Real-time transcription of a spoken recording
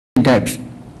types.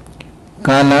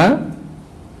 Color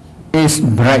is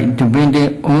bright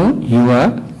depending on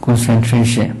your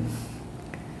concentration.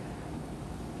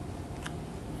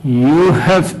 You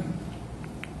have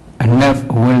enough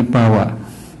willpower.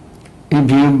 If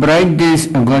you bright this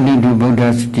according to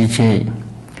Buddha's teaching,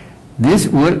 this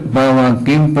willpower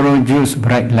can produce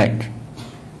bright light.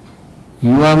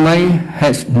 Your mind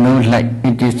has no light,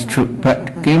 it is true,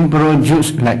 but can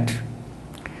produce light.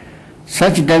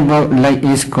 Such type of light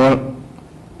is called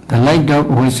the light of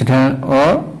wisdom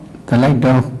or the light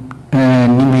of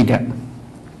nimitta.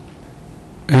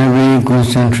 Every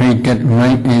concentrated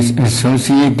mind is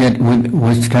associated with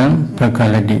wisdom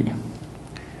faculty.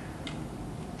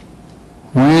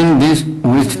 When this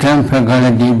wisdom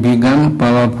faculty becomes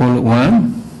powerful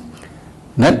one,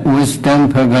 that wisdom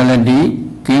faculty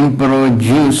can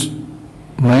produce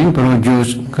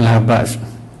kalabas.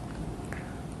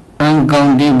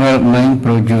 Uncountable mind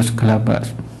produce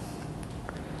kalabas.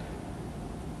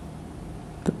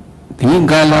 The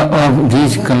color of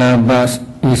these kalabas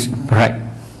is bright,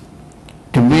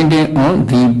 depending on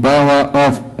the power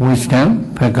of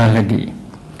wisdom faculty.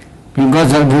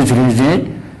 Because of this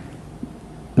reason,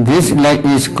 this light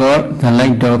is called the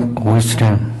light of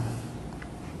wisdom.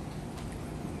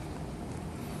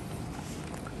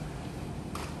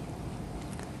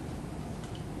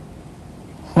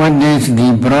 What is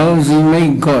the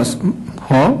proximate cause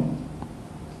for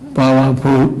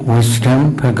powerful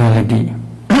wisdom faculty?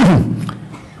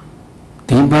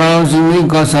 The proximate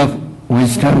cause of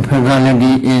wisdom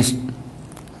faculty is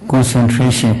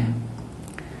concentration.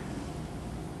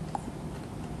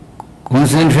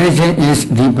 Concentration is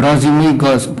the proximate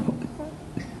cause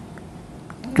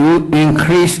to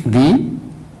increase the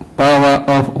power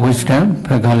of wisdom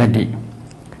faculty.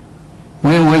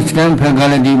 When wisdom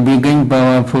faculty becomes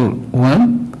powerful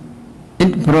one,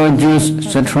 it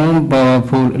produces strong,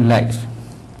 powerful light.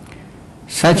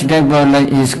 Such type of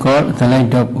light is called the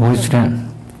light of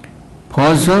wisdom.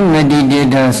 For some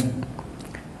meditators,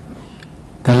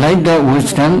 the light of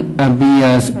wisdom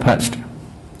appears first,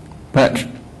 but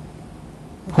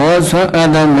for some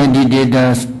other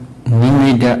meditators,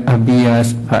 nimitta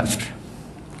appears first.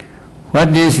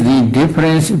 What is the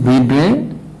difference between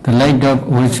the light of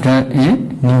wisdom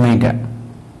and nimitta?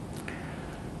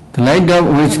 The light of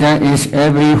wisdom is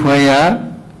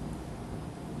everywhere,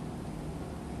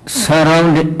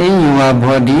 surrounding in your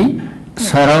body,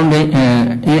 surrounding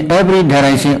in every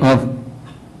direction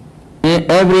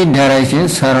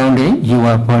surrounding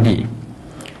your body.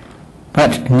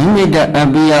 But nimitta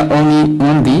appear only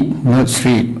on the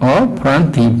nostril or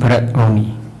from the breath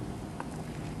only.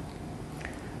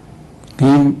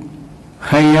 The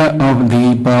higher of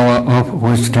the power of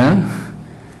wisdom,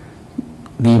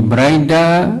 the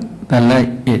brighter the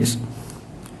light is.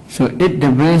 So it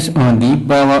depends on the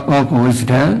power of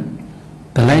wisdom.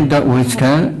 The light of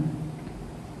wisdom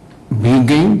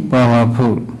became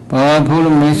powerful. Powerful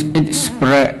means it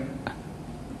spread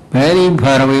very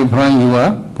far away from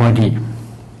your body.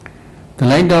 The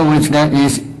light of wisdom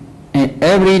is in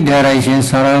every direction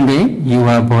surrounding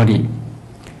your body.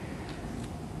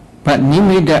 But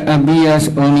nimitta appears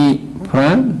only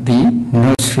from the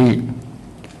nostril,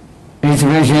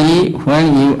 especially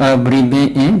when you are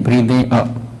breathing in, breathing out.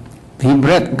 The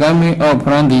breath coming out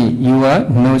from your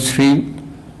nostril,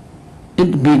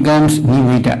 it becomes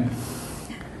nimitta.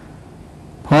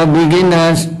 For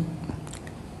beginners,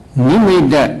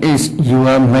 nimitta is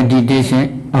your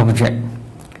meditation object.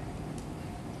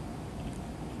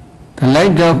 The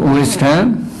light of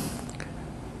wisdom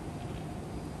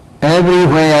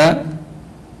everywhere,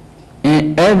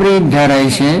 in every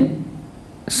direction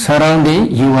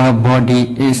surrounding your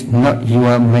body is not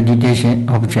your meditation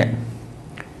object.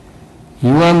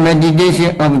 Your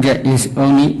meditation object is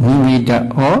only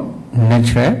nimitta or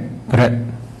natural breath.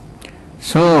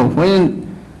 So when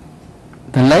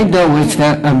the light of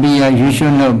wisdom appears, you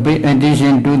should not pay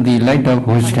attention to the light of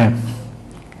wisdom.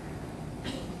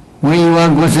 When your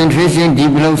concentration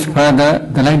develops further,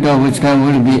 the light of wisdom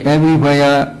will be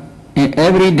everywhere, in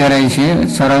every direction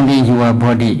surrounding your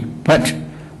body. But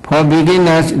for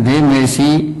beginners, they may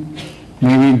see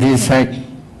maybe this side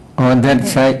or that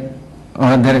side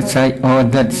or that side or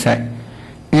that side.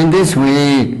 In this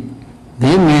way,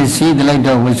 they may see the light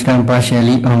of wisdom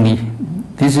partially only.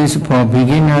 This is for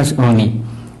beginners only.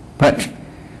 But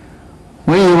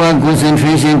when your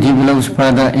concentration develops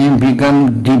further and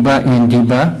become deeper and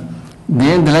deeper,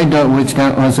 then the light of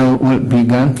wisdom also will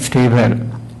become stable.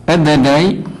 At that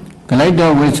time, the light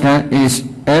of wisdom is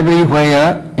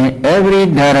everywhere, in every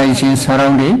direction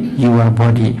surrounding your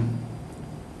body.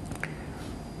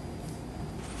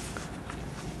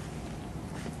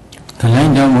 The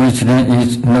light of wisdom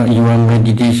is not your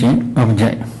meditation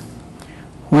object.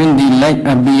 When the light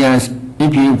appears,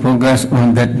 if you focus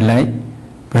on that light,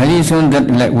 very soon that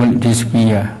light will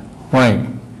disappear. Why?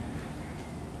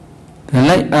 The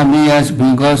light appears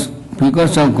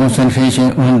because of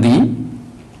concentration on the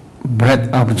breath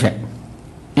object.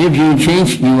 If you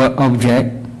change your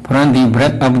object from the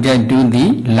breath object to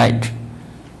the light,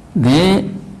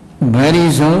 then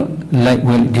very soon light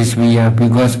will disappear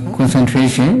because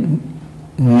concentration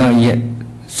not yet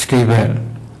stable.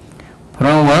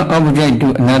 From one object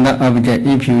to another object,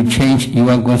 if you change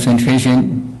your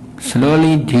concentration,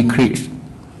 slowly decrease.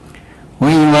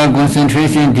 When your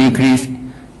concentration decrease,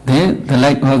 then the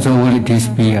light also will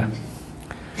disappear.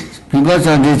 Because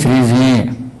of this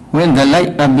reason, when the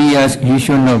light appears, you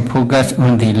should not focus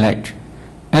on the light.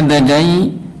 At that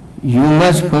time, you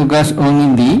must focus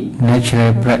on the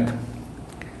natural breath.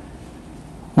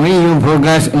 When you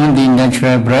focus on the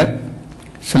natural breath,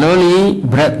 slowly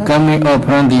breath coming up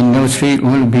from the nostril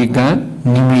will become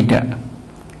nimitta.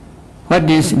 What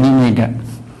is nimitta?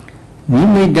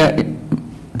 Nimitta,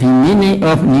 the meaning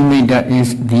of nimitta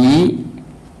is the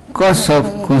cause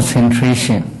of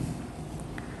concentration.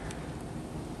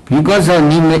 Because of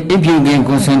nimitta, if you can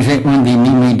concentrate on the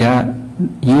nimitta,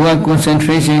 your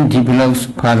concentration develops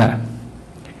further.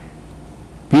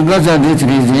 Because of this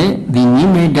reason, the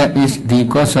nimitta is the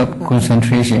cause of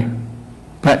concentration.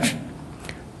 But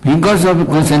because of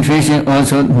concentration,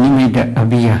 also nimitta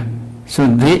appear. So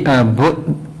they are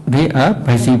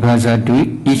vice versa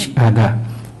to each other.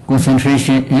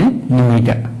 Concentration and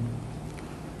nimitta.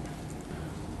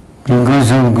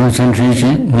 Because of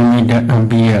concentration, nimitta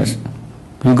appears.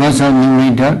 Because of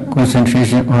nimitta,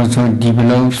 concentration also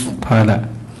develops further.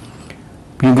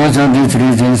 Because of this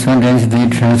reason, sometimes they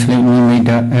translate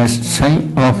nimitta as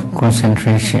sign of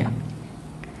concentration.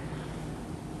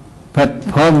 But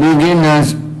for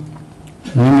beginners,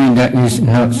 nimitta is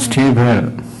not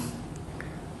stable.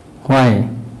 Why?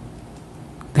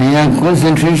 Their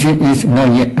concentration is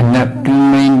not yet enough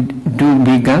to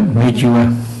become mature.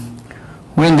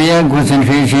 When their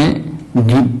concentration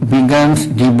becomes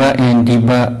deeper and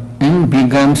deeper and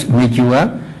becomes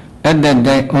mature, at that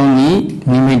time only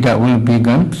nimitta will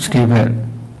become stable.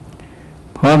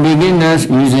 For beginners,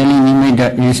 usually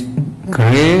nimitta is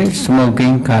gray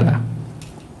smoking color.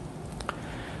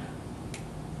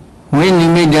 When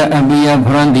nimitta appears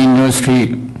from the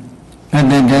nostril, at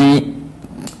that time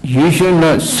you should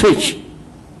not switch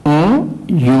on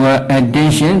your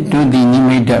attention to the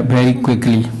nimitta very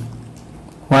quickly.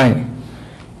 Why?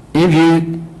 If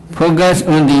you focus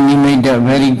on the nimitta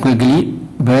very quickly,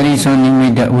 very soon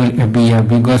nimitta will appear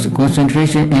because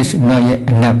concentration is not yet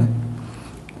enough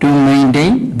to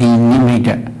maintain the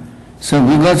nimitta. So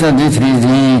because of this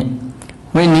reason,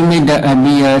 when nimitta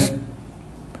appears,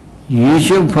 you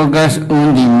should focus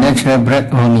on the natural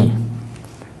breath only.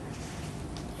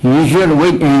 You should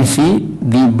wait and see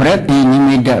the breath and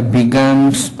nimitta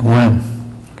becomes one.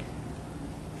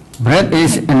 Breath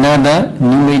is another,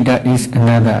 nimitta is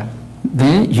another.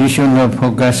 Then you should not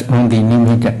focus on the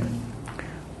nimitta.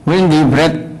 When the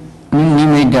breath and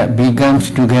nimitta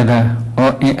becomes together,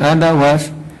 or in other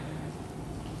words,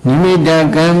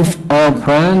 nimitta comes up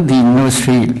from the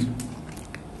nostril.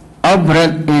 Our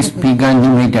breath is begun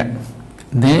nimitta.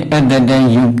 Then at that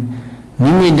time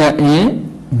nimitta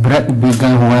and breath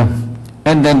become one.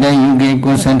 At that time you can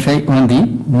concentrate on the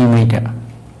nimitta.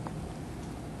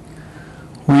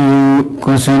 When you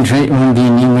concentrate on the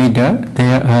nimitta,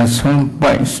 there are some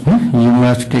points you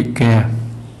must take care.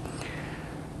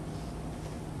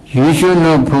 You should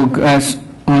not focus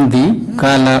on the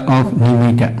color of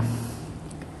nimitta.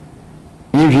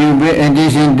 If you pay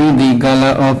attention to the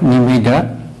color of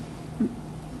nimitta,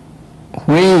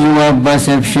 when your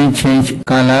perception change,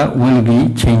 color will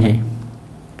be changing.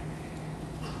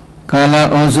 Color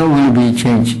also will be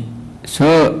changed.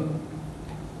 So,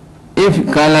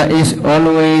 if color is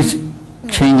always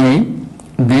changing,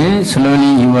 then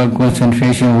slowly your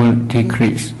concentration will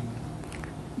decrease.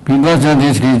 Because of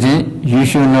this reason, you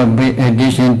should not pay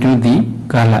attention to the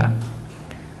color.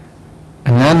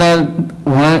 Another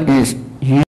one is